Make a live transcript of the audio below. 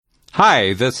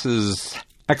Hi, this is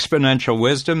Exponential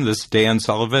Wisdom. This is Dan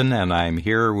Sullivan, and I'm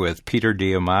here with Peter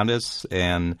Diamandis.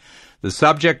 And the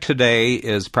subject today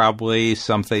is probably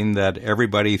something that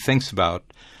everybody thinks about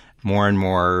more and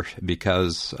more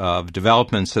because of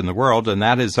developments in the world, and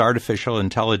that is artificial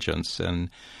intelligence. And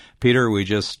Peter, we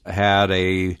just had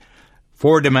a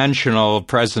four-dimensional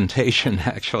presentation,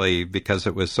 actually, because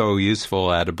it was so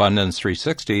useful at Abundance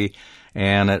 360,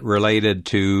 and it related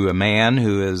to a man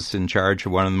who is in charge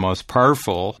of one of the most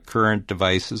powerful current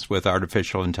devices with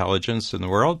artificial intelligence in the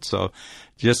world. So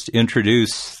just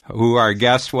introduce who our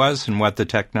guest was and what the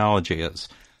technology is.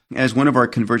 As one of our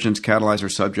Convergence Catalyzer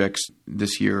subjects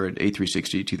this year at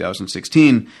A360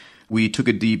 2016, we took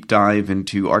a deep dive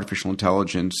into artificial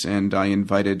intelligence, and I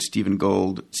invited Stephen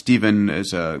Gold. Stephen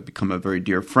has become a very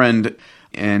dear friend,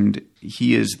 and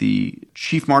he is the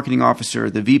Chief Marketing Officer,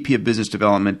 the VP of Business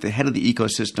Development, the head of the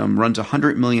ecosystem, runs a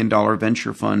 $100 million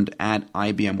venture fund at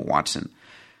IBM Watson.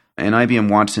 And IBM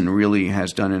Watson really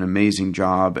has done an amazing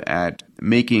job at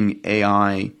making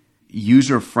AI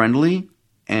user-friendly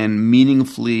and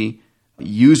meaningfully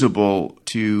usable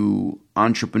to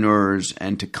entrepreneurs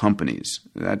and to companies.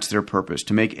 That's their purpose,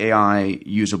 to make AI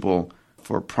usable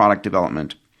for product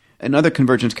development. In other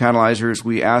Convergence Catalyzers,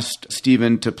 we asked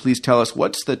Stephen to please tell us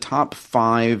what's the top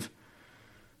 5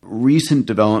 recent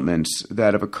developments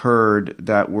that have occurred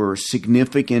that were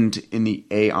significant in the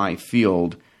AI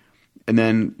field. And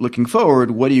then looking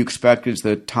forward, what do you expect is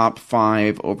the top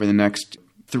 5 over the next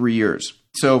 3 years?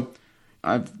 So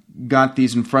I've got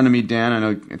these in front of me, Dan.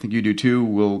 I think you do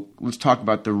too. Let's talk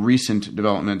about the recent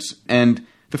developments. And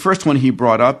the first one he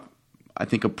brought up, I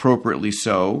think appropriately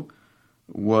so,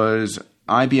 was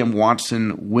IBM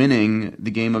Watson winning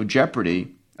the game of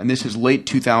Jeopardy, and this is late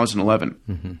 2011.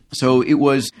 Mm-hmm. So it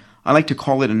was, I like to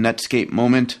call it a Netscape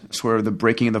moment, sort of the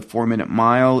breaking of the 4-minute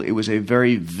mile. It was a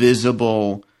very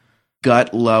visible,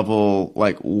 gut level,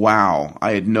 like, wow,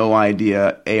 I had no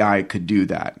idea AI could do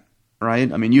that,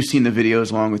 right? I mean, you've seen the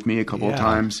videos along with me a couple of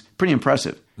times. Pretty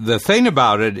impressive. The thing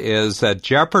about it is that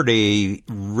Jeopardy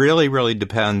really, really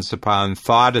depends upon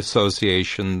thought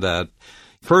association that,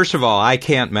 first of all, I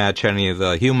can't match any of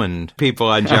the human people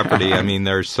on Jeopardy. I mean,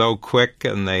 they're so quick,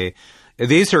 and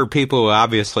these are people who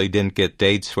obviously didn't get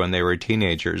dates when they were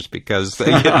teenagers because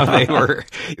they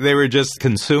were just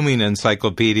consuming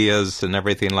encyclopedias and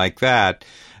everything like that.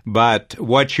 But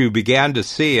what you began to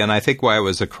see, and I think why it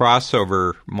was a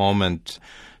crossover moment,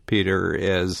 Peter,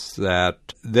 is that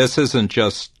this isn't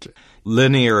just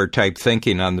linear type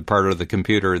thinking on the part of the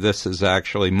computer. This is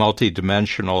actually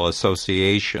multidimensional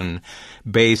association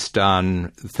based on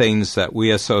things that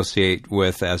we associate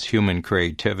with as human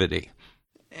creativity.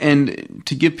 And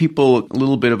to give people a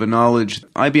little bit of a knowledge,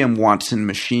 IBM Watson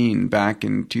machine back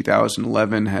in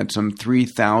 2011 had some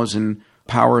 3,000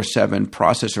 Power 7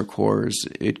 processor cores.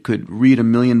 It could read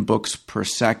 1 million books per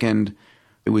second.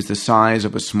 It was the size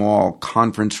of a small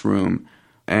conference room.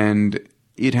 And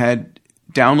it had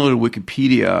downloaded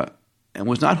Wikipedia and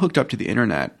was not hooked up to the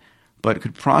internet, but it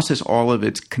could process all of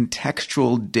its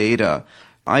contextual data.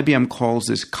 IBM calls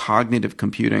this cognitive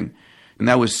computing. And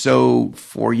that was so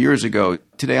 4 years ago.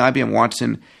 Today, IBM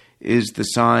Watson is the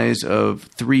size of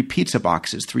 3 pizza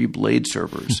boxes, 3 blade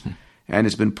servers, and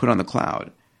it's been put on the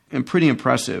cloud. And pretty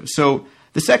impressive. So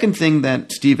the second thing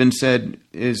that Stephen said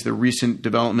is the recent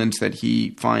developments that he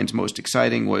finds most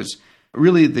exciting was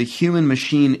really the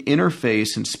human-machine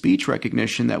interface and speech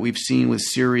recognition that we've seen with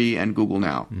Siri and Google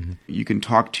now. Mm-hmm. You can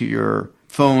talk to your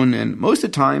phone, and most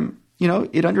of the time,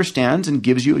 it understands and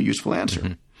gives you a useful answer.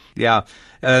 Mm-hmm. Yeah.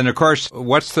 And, of course,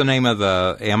 what's the name of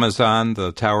the Amazon,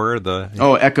 the tower?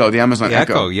 Echo, the Amazon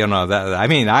Echo.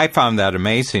 I found that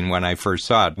amazing when I first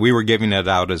saw it. We were giving it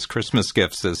out as Christmas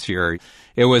gifts this year.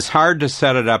 It was hard to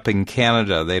set it up in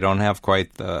Canada. They don't have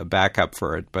quite the backup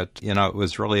for it. But, it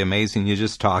was really amazing. You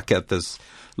just talk at this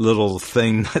little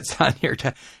thing that's on your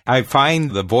I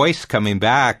find the voice coming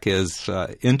back is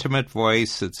intimate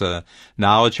voice. It's a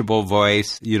knowledgeable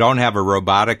voice. You don't have a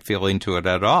robotic feeling to it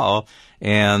at all.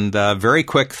 And very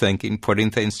quick thinking, putting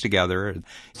things together.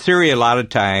 Siri a lot of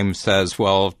times says,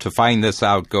 well, to find this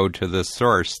out, go to this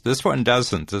source. This one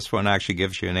doesn't. This one actually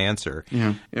gives you an answer.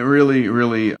 Yeah, it really,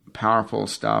 really powerful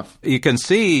stuff. You can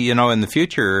see, in the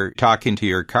future, talking to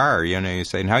your car, you're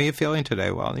saying, how are you feeling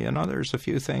today? Well, there's a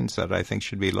few things that I think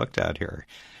should be looked at here.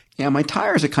 Yeah, my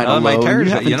tires are kind of my low.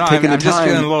 tires, I'm just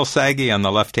feeling a little saggy on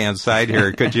the left-hand side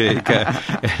here. Could you?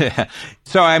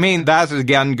 So, I mean, that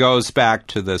again goes back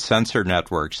to the sensor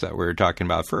networks that we were talking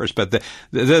about first. But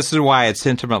this is why it's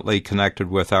intimately connected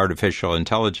with artificial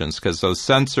intelligence, because those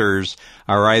sensors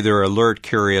are either alert,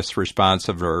 curious,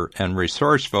 responsive, and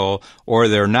resourceful, or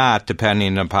they're not,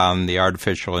 depending upon the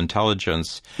artificial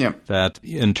intelligence that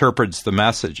interprets the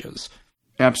messages.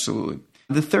 Absolutely.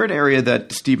 The third area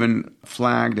that Stephen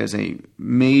flagged as a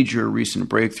major recent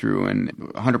breakthrough, and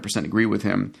 100% agree with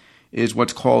him, is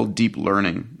what's called deep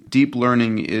learning. Deep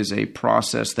learning is a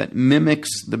process that mimics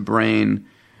the brain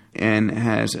and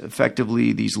has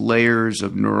effectively these layers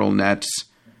of neural nets.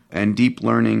 And deep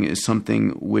learning is something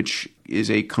which is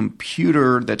a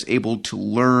computer that's able to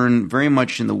learn very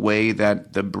much in the way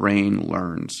that the brain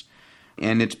learns.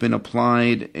 And it's been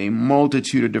applied a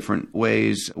multitude of different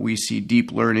ways. We see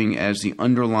deep learning as the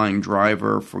underlying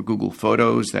driver for Google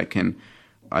Photos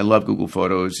I love Google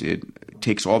Photos. It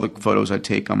takes all the photos I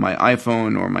take on my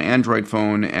iPhone or my Android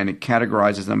phone, and it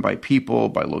categorizes them by people,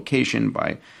 by location,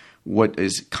 by what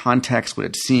is context, what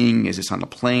it's seeing. Is this on a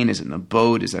plane? Is it in a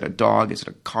boat? Is it a dog? Is it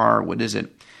a car? What is it?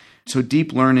 So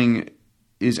deep learning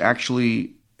is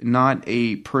actually not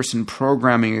a person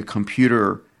programming a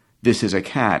computer, this is a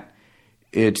cat.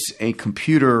 It's a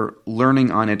computer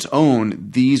learning on its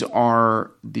own. These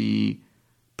are the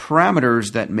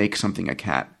parameters that make something a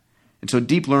cat. And so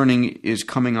deep learning is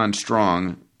coming on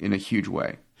strong in a huge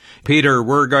way. Peter,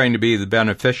 we're going to be the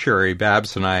beneficiary,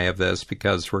 Babs and I, of this,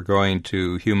 because we're going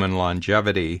to Human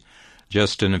Longevity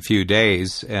just in a few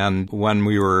days. And when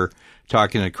we were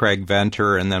talking to Craig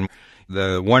Venter, and then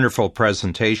the wonderful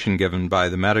presentation given by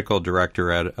the medical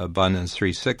director at Abundance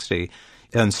 360,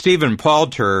 and Stephen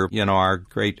Poulter, our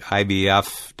great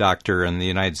IVF doctor in the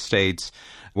United States,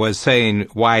 was saying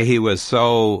why he was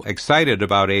so excited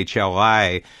about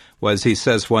HLI was, he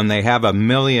says, when they have 1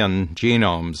 million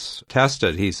genomes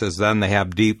tested, he says, then they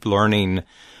have deep learning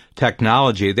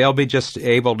technology. They'll be just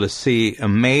able to see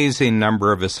amazing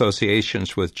number of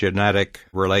associations with genetic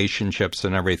relationships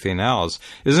and everything else.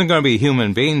 It isn't going to be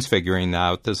human beings figuring that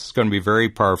out. This is going to be very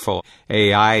powerful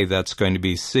AI that's going to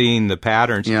be seeing the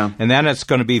patterns. Yeah. And then it's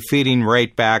going to be feeding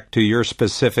right back to your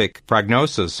specific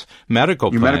prognosis, medical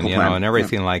plan, and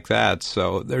everything like that.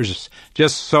 So there's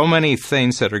just so many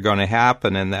things that are going to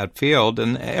happen in that field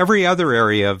and every other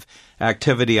area of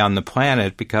activity on the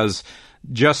planet, because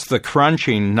just the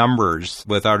crunching numbers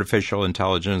with artificial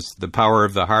intelligence, the power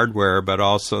of the hardware, but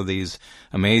also these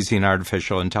amazing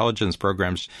artificial intelligence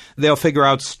programs. They'll figure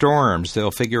out storms. They'll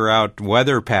figure out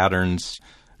weather patterns,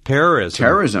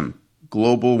 terrorism,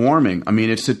 global warming. I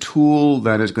mean, it's a tool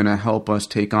that is going to help us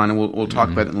take on, and we'll talk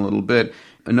about it in a little bit.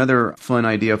 Another fun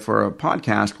idea for a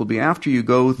podcast will be after you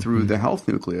go through the health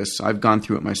nucleus. I've gone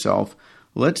through it myself.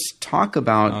 Let's talk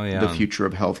about the future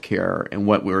of healthcare and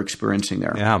what we're experiencing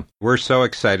there. Yeah, we're so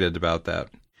excited about that.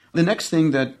 The next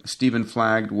thing that Stephen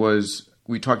flagged was,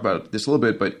 we talked about this a little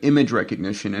bit, but image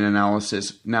recognition and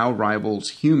analysis now rivals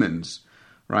humans,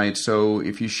 right? So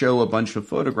if you show a bunch of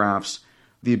photographs,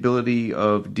 the ability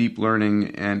of deep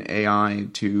learning and AI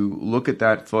to look at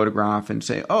that photograph and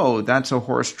say, oh, that's a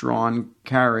horse-drawn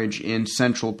carriage in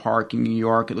Central Park in New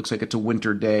York. It looks like it's a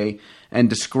winter day. And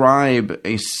describe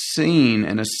a scene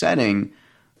and a setting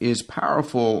is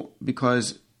powerful,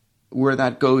 because where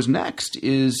that goes next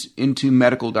is into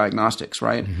medical diagnostics,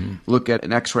 right? Mm-hmm. Look at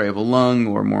an X-ray of a lung,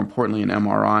 or more importantly, an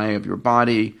MRI of your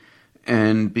body,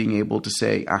 and being able to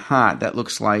say, aha, that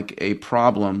looks like a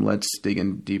problem. Let's dig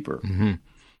in deeper. Mm-hmm.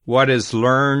 What is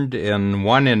learned in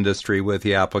one industry with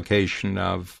the application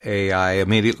of AI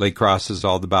immediately crosses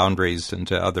all the boundaries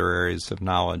into other areas of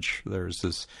knowledge. There's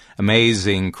this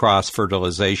amazing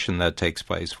cross-fertilization that takes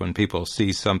place when people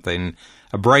see something,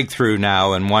 a breakthrough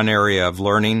now in one area of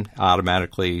learning,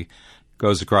 automatically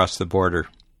goes across the border.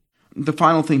 The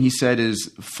final thing he said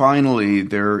is, finally,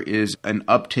 there is an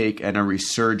uptake and a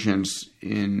resurgence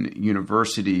in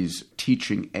universities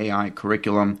teaching AI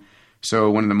curriculum.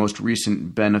 So one of the most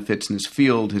recent benefits in this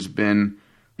field has been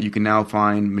you can now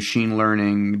find machine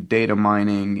learning, data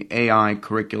mining, AI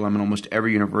curriculum in almost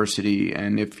every university.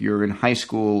 And if you're in high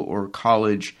school or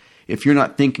college, if you're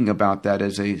not thinking about that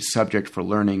as a subject for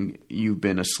learning, you've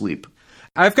been asleep.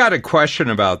 I've got a question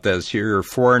about this. Your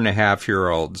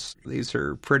 4.5-year-olds, these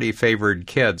are pretty favored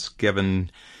kids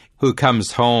given who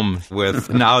comes home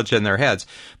with knowledge in their heads.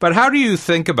 But how do you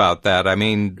think about that? I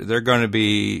mean, they're going to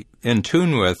be in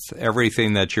tune with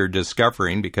everything that you're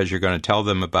discovering because you're going to tell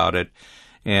them about it,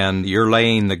 and you're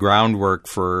laying the groundwork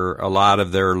for a lot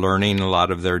of their learning, a lot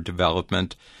of their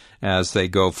development as they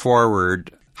go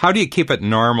forward. How do you keep it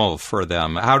normal for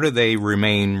them? How do they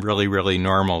remain really, really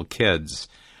normal kids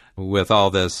with all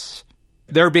this?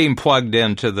 They're being plugged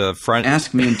into the front.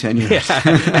 Ask me in 10 years.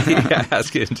 Yeah,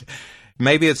 ask it.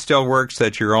 Maybe it still works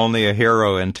that you're only a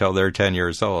hero until they're 10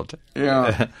 years old.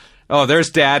 Yeah. Oh,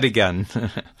 there's Dad again.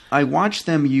 I watch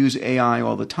them use AI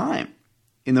all the time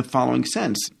in the following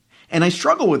sense. And I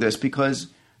struggle with this because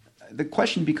the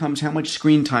question becomes how much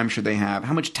screen time should they have?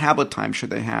 How much tablet time should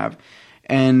they have?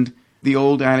 And the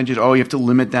old adage is, oh, you have to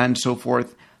limit that and so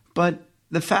forth. But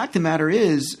the fact of the matter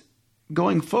is,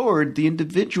 going forward, the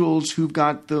individuals who've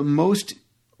got the most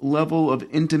level of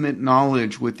intimate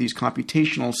knowledge with these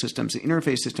computational systems, the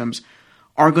interface systems,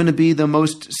 are going to be the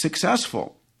most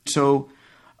successful. So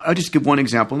I'll just give one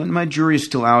example, and my jury is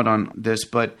still out on this,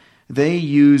 but they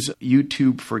use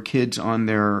YouTube for Kids on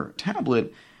their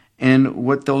tablet, and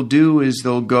what they'll do is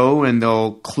they'll go and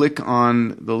they'll click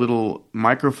on the little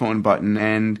microphone button,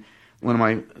 and one of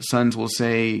my sons will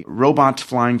say, robots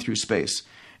flying through space.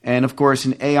 And of course,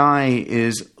 an AI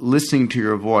is listening to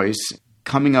your voice,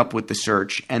 coming up with the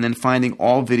search, and then finding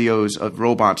all videos of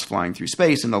robots flying through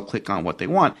space, and they'll click on what they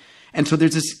want. And so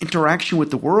there's this interaction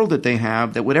with the world that they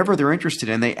have, that whatever they're interested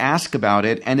in, they ask about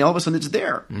it, and all of a sudden it's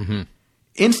there. Mm-hmm.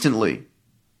 Instantly,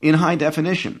 in high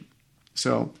definition.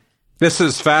 So this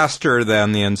is faster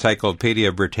than the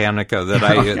Encyclopedia Britannica that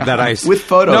I with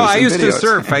photos. No, I and used videos. to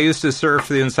surf. I used to surf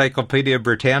the Encyclopedia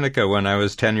Britannica when I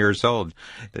was 10 years old.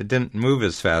 It didn't move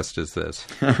as fast as this.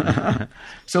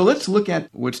 So let's look at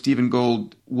what Stephen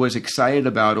Gold was excited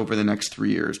about over the next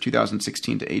 3 years,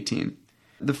 2016 to 18.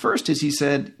 The first is he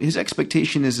said his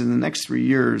expectation is in the next 3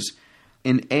 years,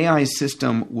 an AI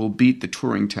system will beat the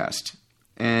Turing test,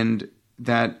 and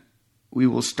that we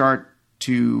will start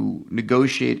to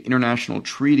negotiate international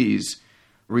treaties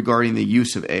regarding the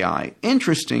use of AI.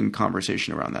 Interesting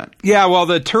conversation around that. Yeah, well,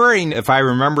 the Turing, if I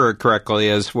remember it correctly,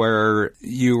 is where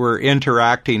you were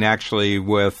interacting actually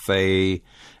with a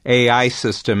AI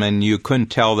system and you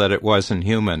couldn't tell that it wasn't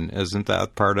human. Isn't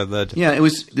that part of it? Yeah,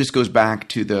 this goes back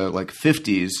to the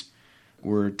 50s,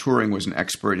 where Turing was an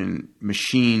expert in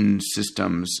machine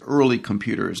systems, early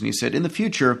computers. And he said, in the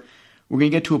future, we're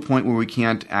going to get to a point where we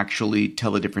can't actually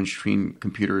tell the difference between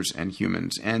computers and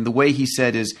humans. And the way he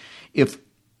said is, if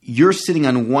you're sitting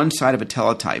on one side of a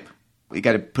teletype, you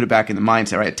got to put it back in the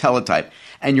mindset, right? A teletype,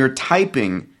 and you're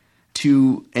typing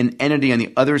to an entity on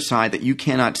the other side that you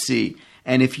cannot see.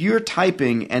 And if you're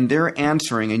typing and they're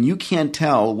answering and you can't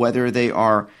tell whether they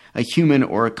are a human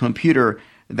or a computer,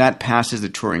 that passes the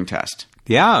Turing test.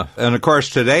 Yeah. And of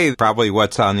course, today, probably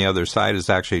what's on the other side is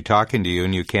actually talking to you,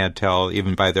 and you can't tell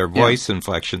even by their voice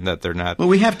inflection that they're not. Well,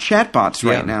 we have chatbots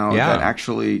right now that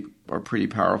actually are pretty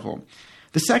powerful.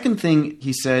 The second thing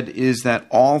he said is that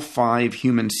all 5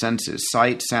 human senses,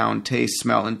 sight, sound, taste,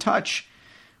 smell, and touch,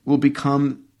 will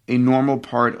become a normal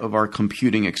part of our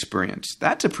computing experience.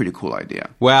 That's a pretty cool idea.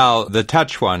 Well, the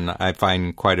touch one I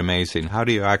find quite amazing. How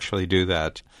do you actually do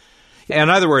that? In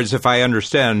other words, if I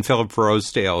understand, Philip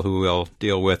Rosedale, who we'll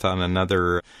deal with on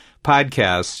another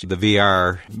podcast, the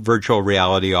VR, virtual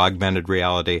reality, augmented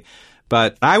reality.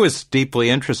 But I was deeply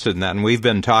interested in that, and we've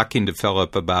been talking to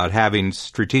Philip about having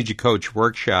strategic coach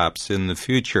workshops in the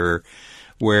future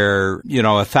where,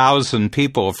 1,000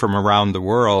 people from around the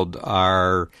world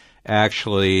are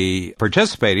actually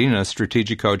participating in a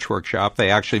strategic coach workshop.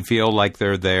 They actually feel like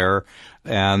they're there,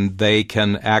 and they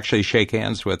can actually shake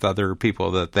hands with other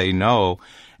people that they know,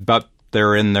 but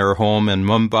they're in their home in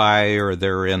Mumbai, or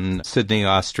they're in Sydney,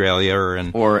 Australia,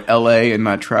 or L.A. and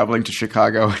not traveling to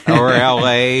Chicago. Or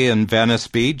L.A. and Venice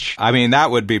Beach. I mean,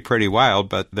 that would be pretty wild,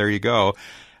 but there you go.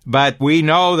 But we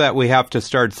know that we have to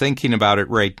start thinking about it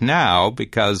right now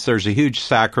because there's a huge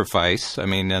sacrifice. I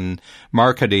mean, in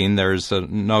marketing, there's a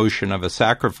notion of a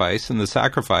sacrifice, and the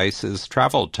sacrifice is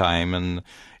travel time and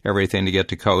everything to get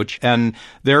to coach. And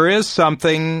there is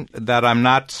something that I'm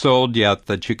not sold yet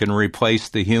that you can replace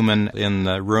the human in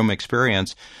the room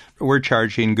experience. We're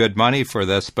charging good money for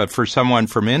this, but for someone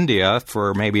from India,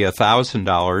 for maybe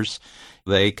 $1,000,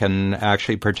 they can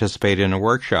actually participate in a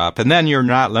workshop. And then you're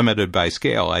not limited by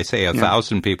scale. I say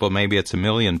 1,000 people, maybe it's 1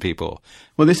 million people.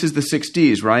 Well, this is the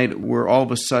 60s, right? We're all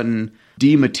of a sudden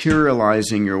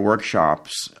dematerializing your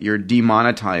workshops. You're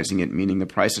demonetizing it, meaning the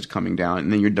price is coming down,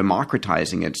 and then you're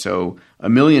democratizing it. So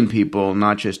 1 million people,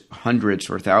 not just hundreds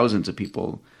or thousands of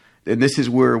people. And this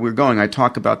is where we're going. I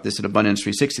talk about this at Abundance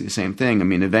 360, the same thing. I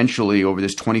mean, eventually, over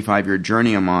this 25-year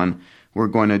journey I'm on, we're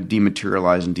going to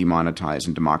dematerialize and demonetize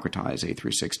and democratize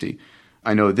A360.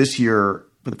 I know this year,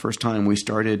 for the first time, we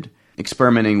started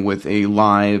experimenting with a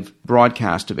live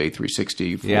broadcast of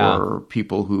A360 for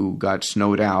people who got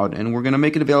snowed out. And we're going to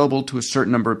make it available to a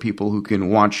certain number of people who can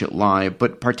watch it live,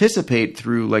 but participate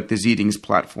through like the Zeetings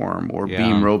platform or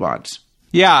Beam Robots.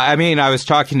 Yeah, I mean, I was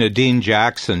talking to Dean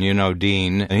Jackson, you know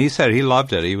Dean, and he said he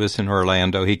loved it. He was in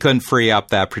Orlando. He couldn't free up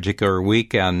that particular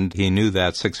weekend. He knew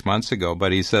that 6 months ago,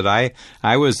 but he said, I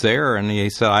was there, and he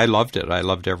said, I loved it. I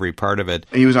loved every part of it.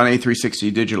 He was on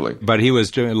A360 digitally. But he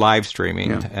was doing live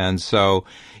streaming, and so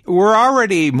we're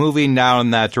already moving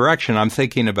down that direction. I'm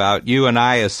thinking about you and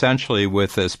I essentially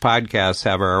with this podcast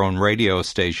have our own radio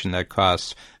station that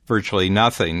costs virtually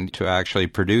nothing to actually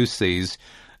produce these.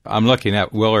 I'm looking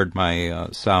at Willard, my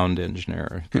sound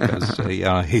engineer, because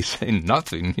he's saying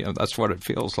nothing. That's what it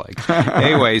feels like.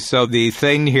 Anyway, so the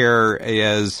thing here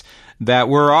is that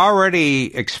we're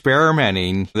already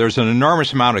experimenting. There's an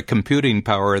enormous amount of computing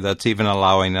power that's even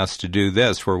allowing us to do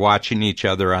this. We're watching each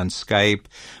other on Skype.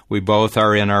 We both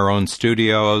are in our own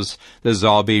studios. This is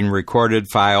all being recorded.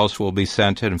 Files will be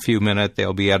sent in a few minutes.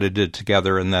 They'll be edited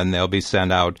together, and then they'll be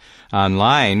sent out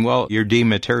online. Well, you're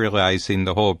dematerializing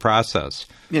the whole process.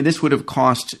 Yeah, this would have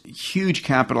cost huge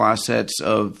capital assets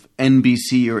of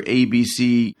NBC or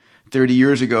ABC 30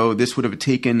 years ago. This would have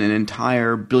taken an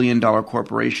entire billion-dollar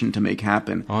corporation to make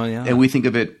happen. Oh, yeah. And we think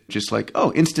of it just like,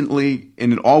 instantly,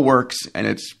 and it all works, and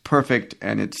it's perfect,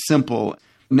 and it's simple.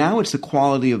 Now it's the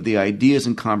quality of the ideas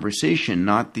and conversation,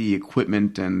 not the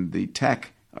equipment and the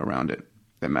tech around it,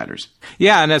 that matters.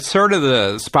 Yeah, and it's sort of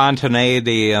the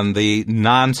spontaneity and the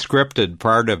non-scripted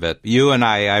part of it. You and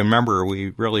I remember we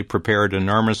really prepared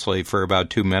enormously for about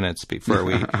 2 minutes before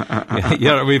we,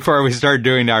 before we started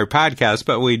doing our podcast.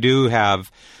 But we do have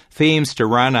themes to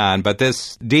run on. But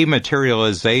this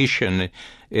dematerialization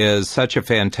is such a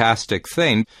fantastic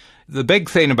thing. The big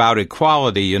thing about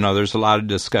equality, there's a lot of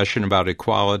discussion about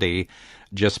equality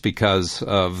just because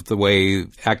of the way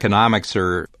economics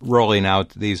are rolling out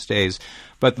these days.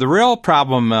 But the real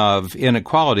problem of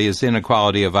inequality is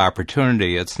inequality of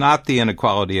opportunity. It's not the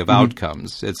inequality of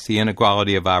outcomes. It's the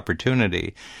inequality of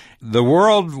opportunity. The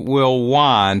world will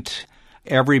want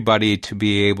everybody to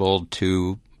be able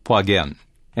to plug in.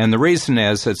 And the reason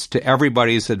is it's to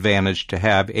everybody's advantage to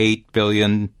have 8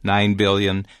 billion, 9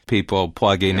 billion people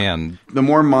plugging in. The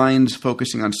more minds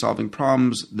focusing on solving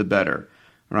problems, the better,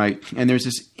 right? And there's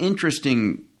this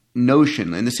interesting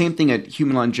notion, and the same thing at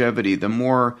human longevity, the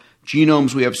more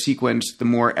genomes we have sequenced, the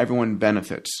more everyone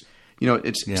benefits.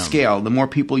 It's scale. The more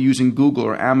people using Google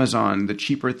or Amazon, the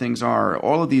cheaper things are.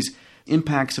 All of these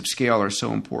impacts of scale are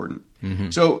so important.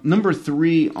 Mm-hmm. So number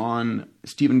 3 on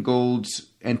Stephen Gould's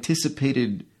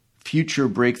anticipated future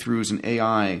breakthroughs in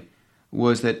AI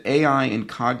was that AI and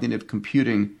cognitive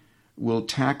computing will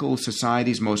tackle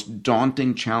society's most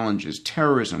daunting challenges,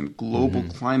 terrorism, global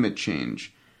climate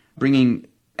change, bringing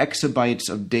exabytes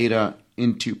of data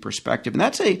into perspective. And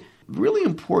that's a really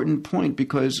important point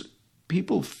because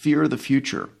people fear the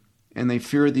future and they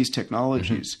fear these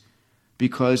technologies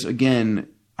because, again,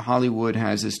 Hollywood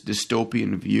has this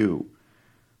dystopian view.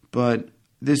 But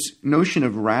this notion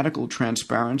of radical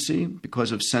transparency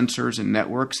because of sensors and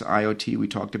networks, IoT we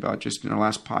talked about just in our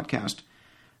last podcast,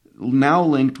 now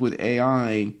linked with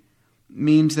AI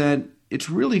means that it's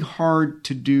really hard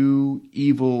to do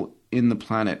evil in the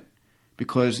planet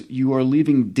because you are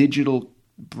leaving digital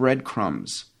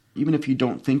breadcrumbs, even if you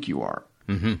don't think you are.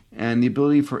 Mm-hmm. And the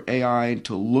ability for AI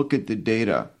to look at the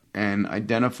data and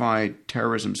identify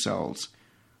terrorism cells,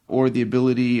 or the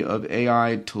ability of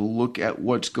AI to look at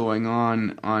what's going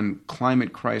on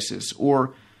climate crisis,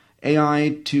 or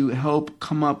AI to help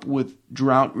come up with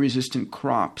drought-resistant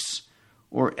crops,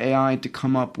 or AI to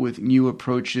come up with new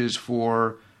approaches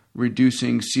for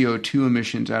reducing CO2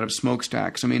 emissions out of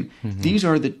smokestacks. I mean, these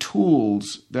are the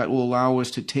tools that will allow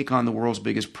us to take on the world's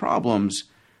biggest problems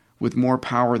with more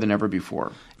power than ever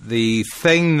before. The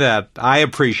thing that I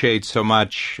appreciate so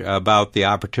much about the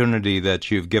opportunity that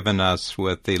you've given us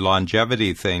with the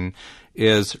longevity thing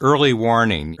is early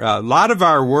warning. A lot of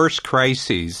our worst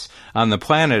crises on the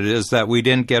planet is that we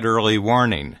didn't get early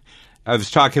warning. I was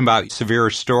talking about severe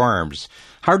storms.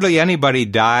 Hardly anybody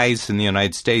dies in the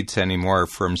United States anymore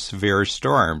from severe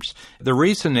storms. The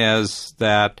reason is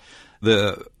that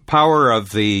the power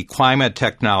of the climate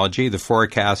technology, the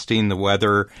forecasting, the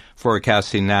weather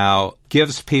forecasting now,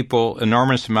 gives people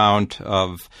enormous amount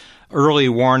of early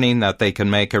warning that they can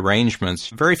make arrangements.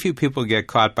 Very few people get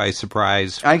caught by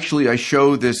surprise. Actually, I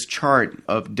show this chart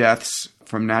of deaths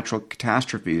from natural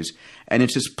catastrophes, and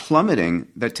it's this plummeting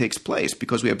that takes place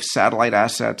because we have satellite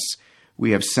assets,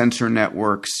 we have sensor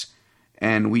networks,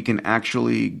 and we can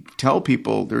actually tell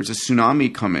people there's a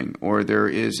tsunami coming or there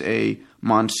is a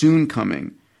monsoon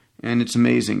coming. And it's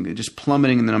amazing. They're just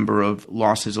plummeting in the number of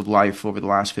losses of life over the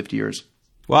last 50 years.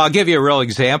 Well, I'll give you a real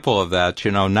example of that.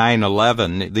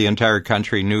 9/11, the entire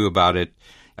country knew about it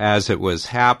as it was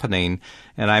happening.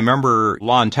 And I remember a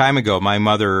long time ago, my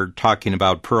mother talking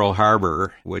about Pearl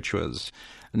Harbor, which was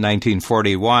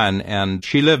 1941, and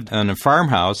she lived in a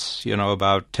farmhouse,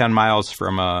 about 10 miles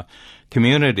from a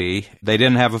community. They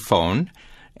didn't have a phone.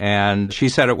 And she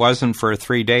said it wasn't for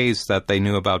 3 days that they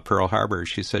knew about Pearl Harbor.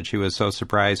 She said she was so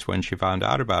surprised when she found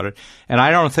out about it. And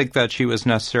I don't think that she was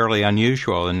necessarily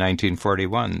unusual in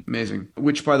 1941. Amazing.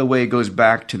 Which, by the way, goes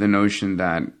back to the notion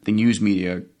that the news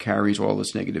media carries all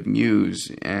this negative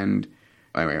news. And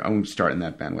anyway, I won't start in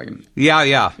that bandwagon.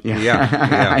 Yeah.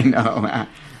 I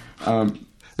know.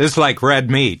 This is like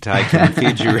red meat. I can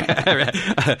feed you.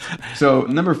 So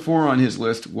number 4 on his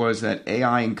list was that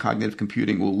AI and cognitive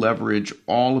computing will leverage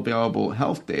all available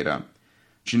health data,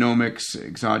 genomics,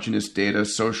 exogenous data,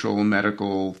 social,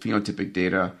 medical, phenotypic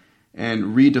data,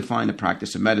 and redefine the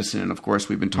practice of medicine. And of course,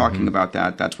 we've been talking about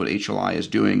that. That's what HLI is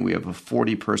doing. We have a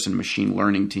 40-person machine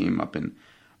learning team up in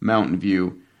Mountain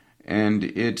View. And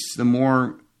it's the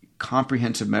more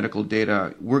comprehensive medical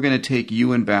data. We're going to take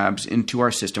you and Babs into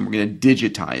our system. We're going to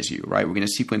digitize you, right? We're going to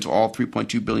sequence all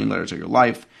 3.2 billion letters of your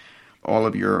life, all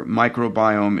of your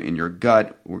microbiome in your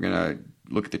gut. We're going to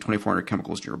look at the 2,400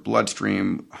 chemicals in your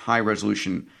bloodstream,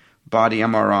 high-resolution body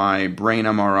MRI, brain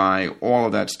MRI, all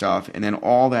of that stuff. And then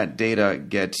all that data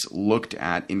gets looked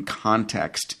at in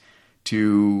context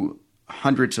to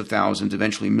hundreds of thousands,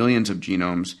 eventually millions of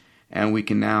genomes. And we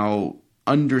can now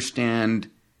understand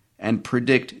and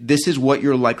predict, this is what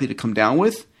you're likely to come down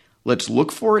with. Let's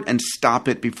look for it and stop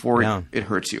it before it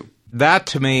hurts you. That,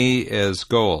 to me, is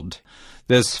gold.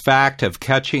 This fact of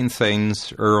catching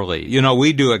things early.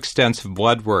 We do extensive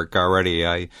blood work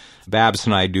already. Babs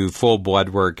and I do full blood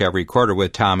work every quarter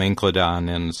with Tom Incledon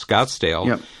in Scottsdale.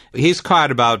 Yep. He's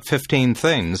caught about 15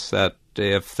 things that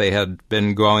if they had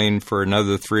been going for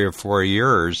another 3 or 4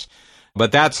 years.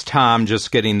 But that's Tom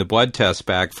just getting the blood tests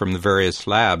back from the various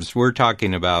labs. We're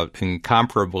talking about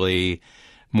incomparably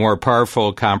more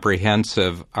powerful,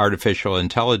 comprehensive artificial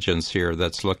intelligence here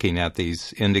that's looking at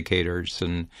these indicators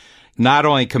and not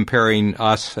only comparing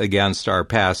us against our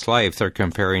past life, they're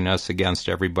comparing us against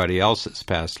everybody else's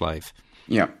past life.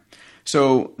 Yeah.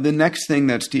 So the next thing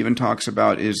that Stephen talks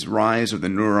about is rise of the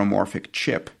neuromorphic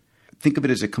chip. Think of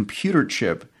it as a computer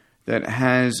chip that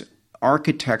has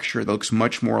architecture that looks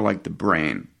much more like the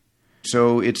brain.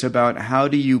 So it's about how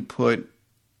do you put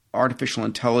artificial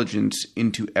intelligence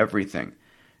into everything.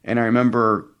 And I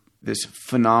remember this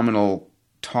phenomenal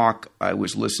talk I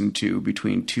was listening to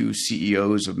between 2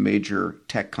 CEOs of major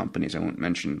tech companies. I won't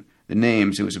mention the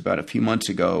names. It was about a few months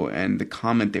ago. And the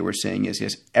comment they were saying is,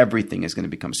 yes, everything is going to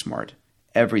become smart.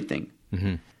 Everything.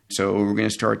 Mm-hmm. So we're going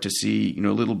to start to see,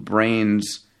 little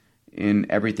brains in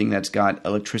everything that's got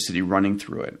electricity running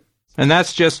through it. And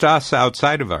that's just us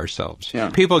outside of ourselves. Yeah.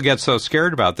 People get so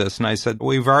scared about this, and I said,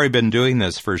 we've already been doing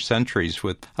this for centuries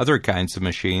with other kinds of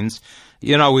machines.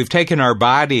 We've taken our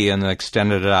body and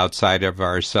extended it outside of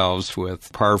ourselves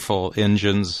with powerful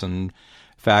engines and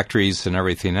factories and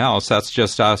everything else. That's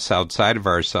just us outside of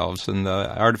ourselves, and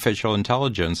the artificial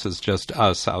intelligence is just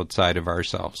us outside of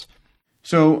ourselves.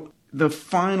 So the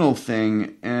final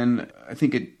thing, and I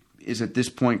think it is at this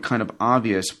point kind of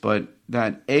obvious, but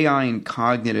that AI and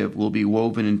cognitive will be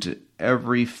woven into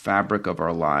every fabric of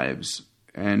our lives.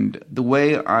 And the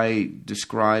way I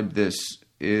describe this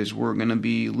is we're going to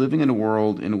be living in a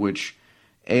world in which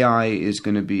AI is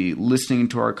going to be listening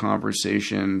to our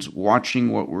conversations,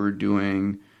 watching what we're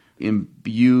doing,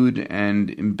 imbued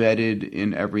and embedded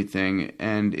in everything,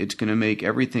 and it's going to make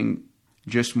everything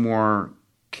just more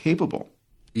capable.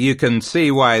 You can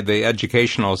see why the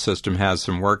educational system has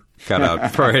some work cut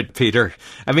out for it, Peter.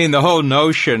 I mean, the whole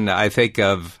notion, I think,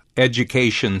 of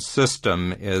education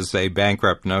system is a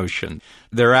bankrupt notion.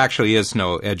 There actually is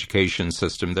no education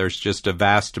system. There's just a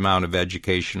vast amount of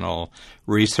educational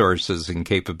resources and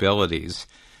capabilities.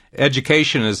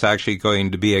 Education is actually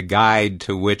going to be a guide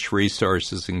to which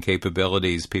resources and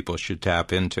capabilities people should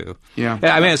tap into. Yeah.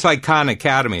 I mean, it's like Khan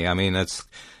Academy. I mean,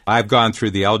 I've gone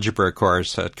through the algebra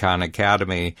course at Khan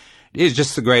Academy. He's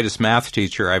just the greatest math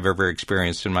teacher I've ever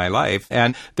experienced in my life.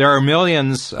 And there are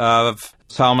millions of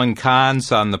Salman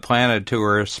Khans on the planet who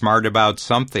are smart about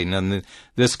something. And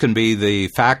this can be the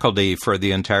faculty for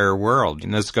the entire world.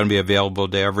 And this is going to be available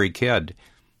to every kid.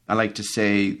 I like to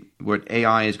say what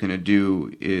AI is going to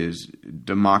do is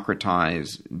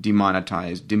democratize,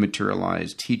 demonetize,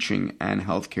 dematerialize teaching and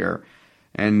healthcare.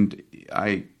 And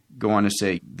I go on to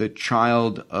say the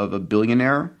child of a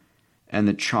billionaire and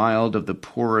the child of the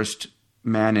poorest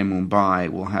man in Mumbai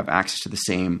will have access to the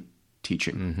same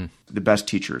teaching. Mm-hmm. The best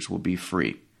teachers will be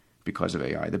free because of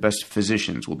AI. The best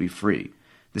physicians will be free.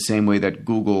 The same way that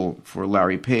Google for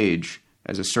Larry Page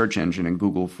as a search engine and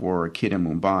Google for a kid in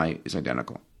Mumbai is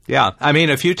identical. Yeah. I mean,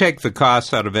 if you take the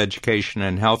costs out of education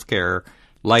and healthcare,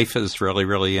 life is really,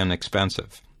 really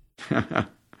inexpensive.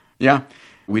 Yeah.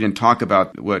 We didn't talk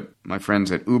about what my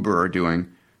friends at Uber are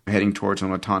doing, heading towards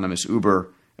an autonomous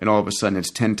Uber, and all of a sudden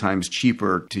it's 10 times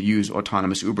cheaper to use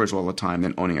autonomous Ubers all the time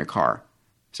than owning a car.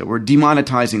 So we're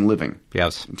demonetizing living.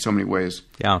 Yes. In so many ways.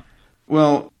 Yeah.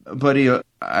 Well, buddy,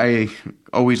 I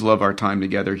always love our time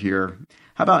together here.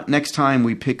 How about next time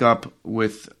we pick up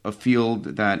with a field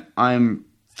that I'm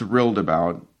thrilled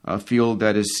about, a field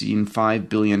that has seen $5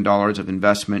 billion of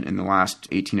investment in the last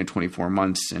 18 to 24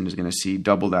 months and is going to see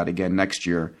double that again next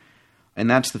year. And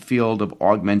that's the field of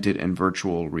augmented and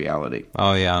virtual reality.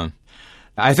 Oh, yeah.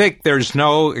 I think there's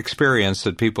no experience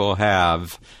that people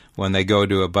have when they go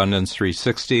to Abundance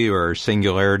 360 or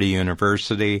Singularity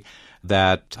University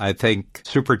that I think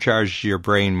supercharges your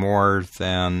brain more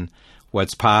than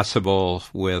what's possible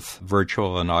with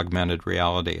virtual and augmented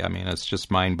reality. I mean, it's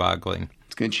just mind-boggling.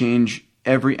 It's going to change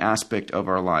every aspect of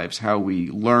our lives, how we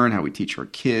learn, how we teach our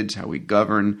kids, how we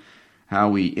govern, how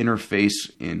we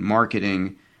interface in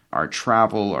marketing, our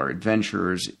travel, our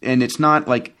adventures. And it's not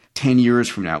like 10 years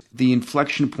from now. The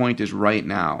inflection point is right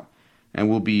now. And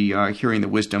we'll be hearing the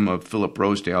wisdom of Philip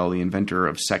Rosedale, the inventor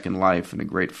of Second Life and a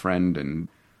great friend, and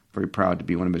very proud to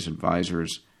be one of his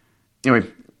advisors. Anyway,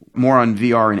 more on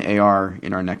VR and AR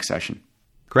in our next session.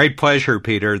 Great pleasure,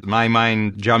 Peter. My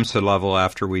mind jumps a level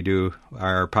after we do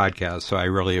our podcast, so I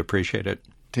really appreciate it.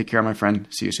 Take care, my friend.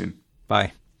 See you soon.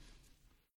 Bye.